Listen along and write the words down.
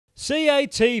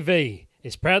CATV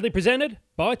is proudly presented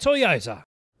by Toyota.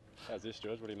 How's this,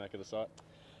 George? What do you make of the site?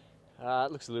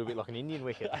 It looks a little bit like an Indian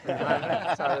wicket at the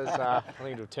moment, so I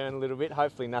think it'll turn a little bit.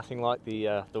 Hopefully nothing like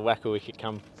the whacker wicket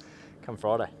come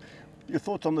Friday. Your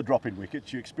thoughts on the drop-in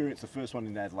wickets? You experienced the first one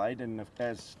in Adelaide, and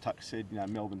as Tuck said,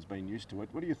 Melbourne's been used to it.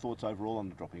 What are your thoughts overall on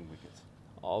the drop-in wickets?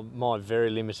 My very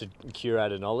limited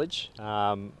curated knowledge.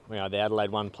 The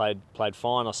Adelaide one played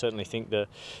fine. I certainly think the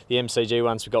MCG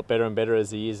ones have got better and better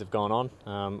as the years have gone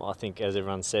on. I think, as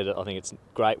everyone said, I think it's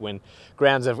great when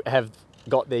grounds have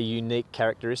got their unique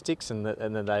characteristics and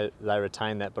then they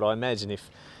retain that. But I imagine if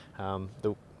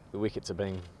the wickets are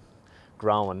being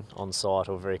grown on site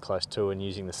or very close to and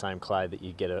using the same clay, that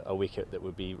you get a wicket that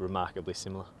would be remarkably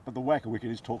similar. But the whacker wicket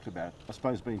is talked about, I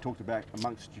suppose, being talked about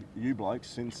amongst you blokes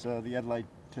since the Adelaide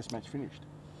Test match finished,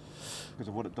 because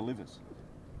of what it delivers.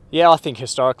 Yeah, I think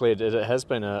historically it has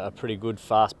been a pretty good,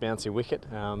 fast, bouncy wicket,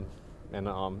 and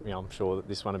I'm sure that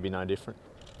this one will be no different.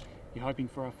 You're hoping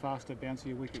for a faster,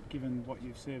 bouncier wicket given what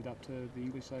you've served up to the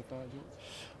English so far, George?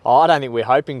 Oh, I don't think we're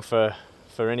hoping for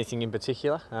anything in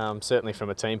particular. Certainly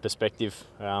from a team perspective,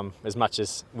 as much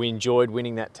as we enjoyed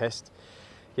winning that test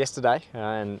yesterday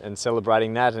and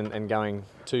celebrating that and going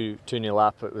 2-0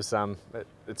 up, it was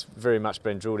it's very much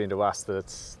been drilled into us that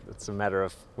it's a matter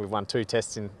of we've won 2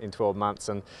 tests in 12 months,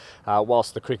 and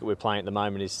whilst the cricket we're playing at the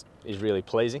moment is really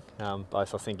pleasing,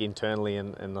 both I think internally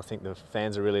and I think the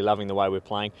fans are really loving the way we're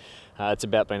playing, it's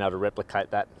about being able to replicate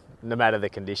that no matter the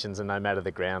conditions and no matter the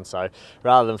ground. So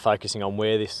rather than focusing on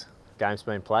where this game's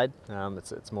been played,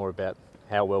 it's more about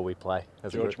how well we play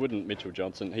as George, a group. wouldn't Mitchell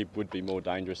Johnson, he would be more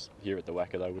dangerous here at the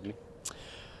whacker though, wouldn't he?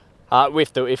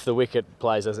 If the wicket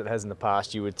plays as it has in the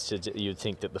past, you'd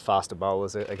think that the faster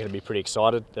bowlers are going to be pretty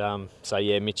excited. So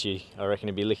yeah, Mitchie, I reckon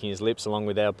he'll be licking his lips along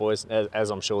with our boys, as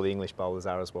I'm sure the English bowlers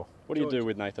are as well. What do you do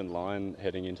with Nathan Lyon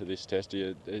heading into this test?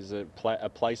 Is a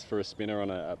place for a spinner on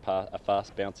a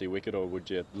fast, bouncy wicket, or would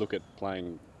you look at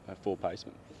playing a full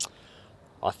paceman?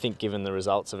 I think given the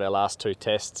results of our last 2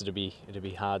 tests, it'd be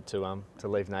hard to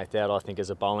leave Nath out. I think as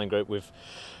a bowling group we've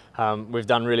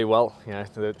done really well.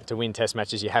 To win test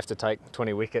matches you have to take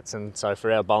 20 wickets, and so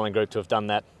for our bowling group to have done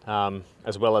that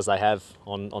as well as they have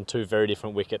on 2 very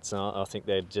different wickets, I think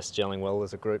they're just gelling well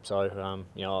as a group. So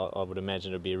I would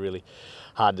imagine it'd be a really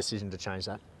hard decision to change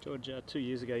that. George, 2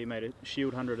 years ago you made a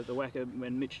shield 100 at the whacker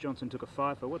when Mitch Johnson took a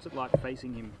fifer. What's it like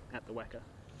facing him at the whacker?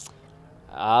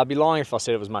 I'd be lying if I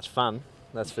said it was much fun,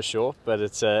 that's for sure, but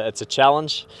it's a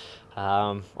challenge.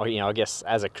 I guess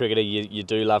as a cricketer you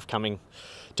do love coming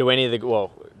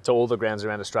to to all the grounds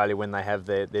around Australia when they have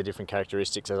their different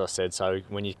characteristics, as I said. So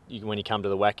when you come to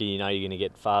the whacker, you know you're going to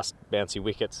get fast, bouncy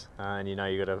wickets, and you know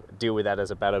you've got to deal with that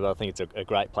as a batter. But I think it's a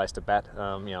great place to bat.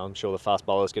 I'm sure the fast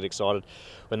bowlers get excited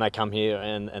when they come here,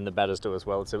 and the batters do as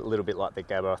well. It's a little bit like the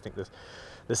Gabba. I think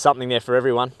there's something there for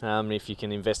everyone. If you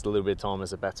can invest a little bit of time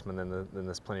as a batsman, then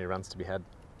there's plenty of runs to be had.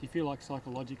 Do you feel like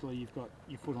psychologically you've got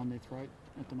your foot on their throat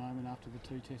at the moment after the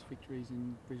 2 test victories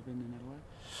in Brisbane and Adelaide?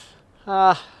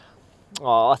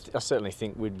 I certainly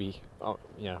think we'd be,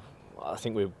 I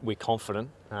think we're confident.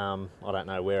 I don't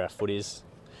know where our foot is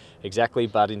exactly,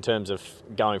 but in terms of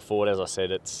going forward, as I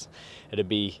said, it'd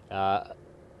be I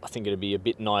think it'd be a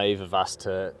bit naive of us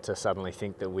to suddenly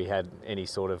think that we had any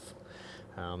sort of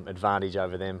advantage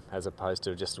over them, as opposed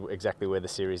to just exactly where the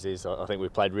series is. I think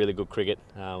we've played really good cricket.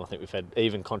 I think we've had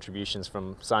even contributions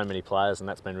from so many players, and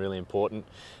that's been really important.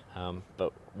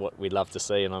 But what we'd love to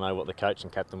see, and I know what the coach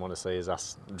and captain want to see, is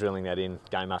us drilling that in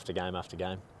game after game after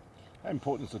game. How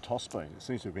important has the toss been? It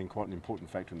seems to have been quite an important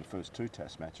factor in the first 2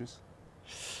 test matches.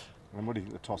 And what do you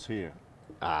think of the toss here?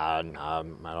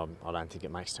 No, I don't think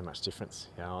it makes too much difference.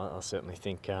 I certainly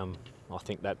think I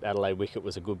think that Adelaide wicket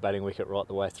was a good batting wicket right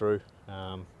the way through.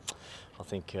 I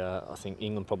think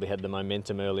England probably had the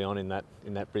momentum early on in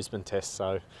that Brisbane test.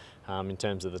 So in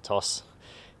terms of the toss,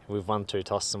 we've won 2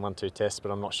 tosses and won 2 tests,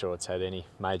 but I'm not sure it's had any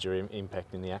major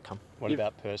impact in the outcome. What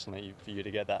about personally for you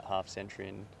to get that half century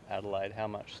in Adelaide? How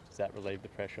much does that relieve the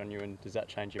pressure on you, and does that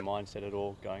change your mindset at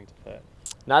all going to Perth?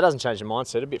 No, it doesn't change the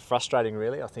mindset. A bit frustrating,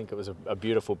 really. I think it was a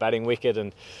beautiful batting wicket,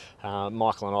 and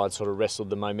Michael and I had sort of wrestled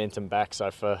the momentum back. So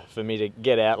for me to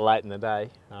get out late in the day,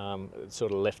 it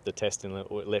sort of left the test and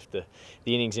left the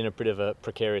innings in a bit of a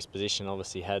precarious position.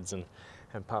 Obviously, Hads and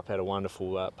Pup had a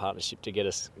wonderful partnership to get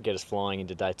us flying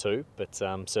into day 2. But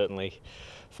certainly,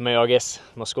 for me, I guess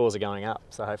my scores are going up.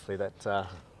 So hopefully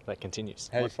that continues.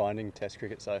 How are you finding Test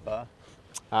cricket so far?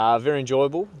 Very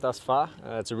enjoyable thus far.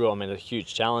 It's a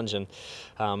huge challenge, and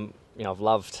I've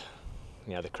loved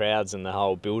the crowds and the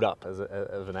whole build-up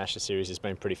of an Ashes series has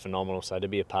been pretty phenomenal. So to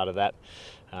be a part of that,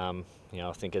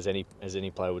 I think as any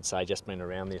player would say, just being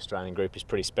around the Australian group is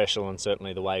pretty special, and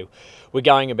certainly the way we're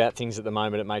going about things at the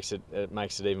moment, it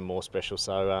makes it even more special.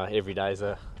 So every day is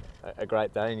a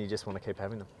great day, and you just want to keep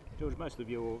having them. George, most of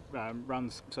your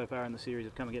runs so far in the series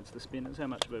have come against the spinners. How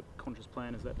much of a conscious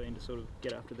plan has that been to sort of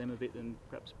get after them a bit and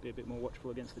perhaps be a bit more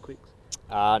watchful against the quicks?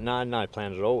 No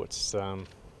plan at all. It's I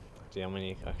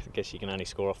guess you can only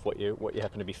score off what you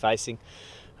happen to be facing.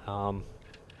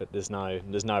 But there's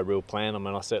no real plan. I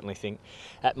mean, I certainly think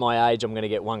at my age I'm going to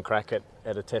get one crack at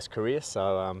a Test career.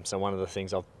 So one of the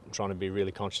things I'm trying to be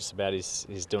really conscious about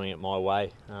is doing it my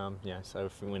way. So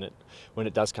when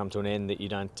it does come to an end, that you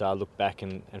don't look back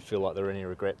and feel like there are any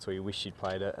regrets or you wish you'd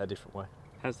played a different way.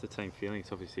 How's the team feeling?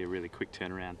 It's obviously a really quick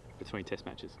turnaround between Test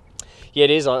matches. Yeah,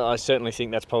 it is. I certainly think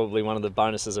that's probably one of the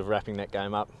bonuses of wrapping that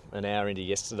game up an hour into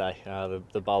yesterday.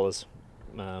 The bowlers,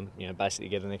 basically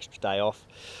get an extra day off,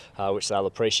 which they'll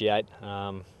appreciate.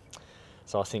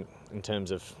 So I think in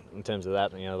terms of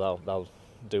that, they'll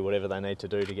do whatever they need to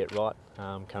do to get right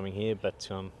coming here. But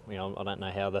I don't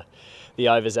know how the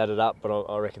overs added up, but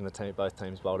I reckon both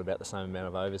teams bowled about the same amount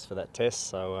of overs for that Test.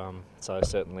 So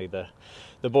certainly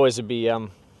the boys would be.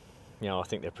 I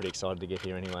think they're pretty excited to get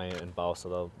here anyway and bowl,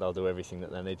 so they'll do everything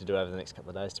that they need to do over the next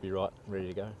couple of days to be right, ready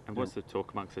to go. And what's the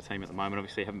talk amongst the team at the moment?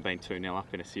 Obviously, you haven't been 2-0 up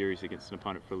in a series against an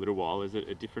opponent for a little while. Is it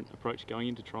a different approach going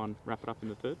in to try and wrap it up in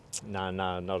the third? No,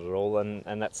 not at all.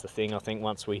 And that's the thing. I think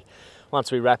once we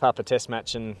wrap up a Test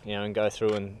match and and go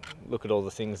through and look at all the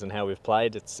things and how we've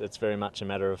played, it's very much a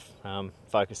matter of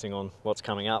focusing on what's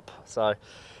coming up. So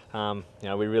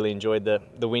we really enjoyed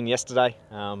the win yesterday,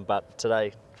 but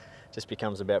today just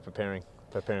becomes about preparing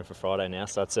for Friday now.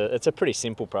 So it's a pretty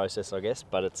simple process, I guess,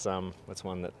 but it's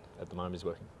one that at the moment is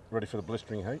working. Ready for the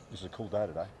blistering heat? This is a cool day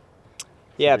today.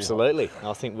 Yeah, absolutely.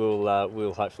 I think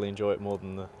we'll hopefully enjoy it more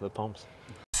than the Poms.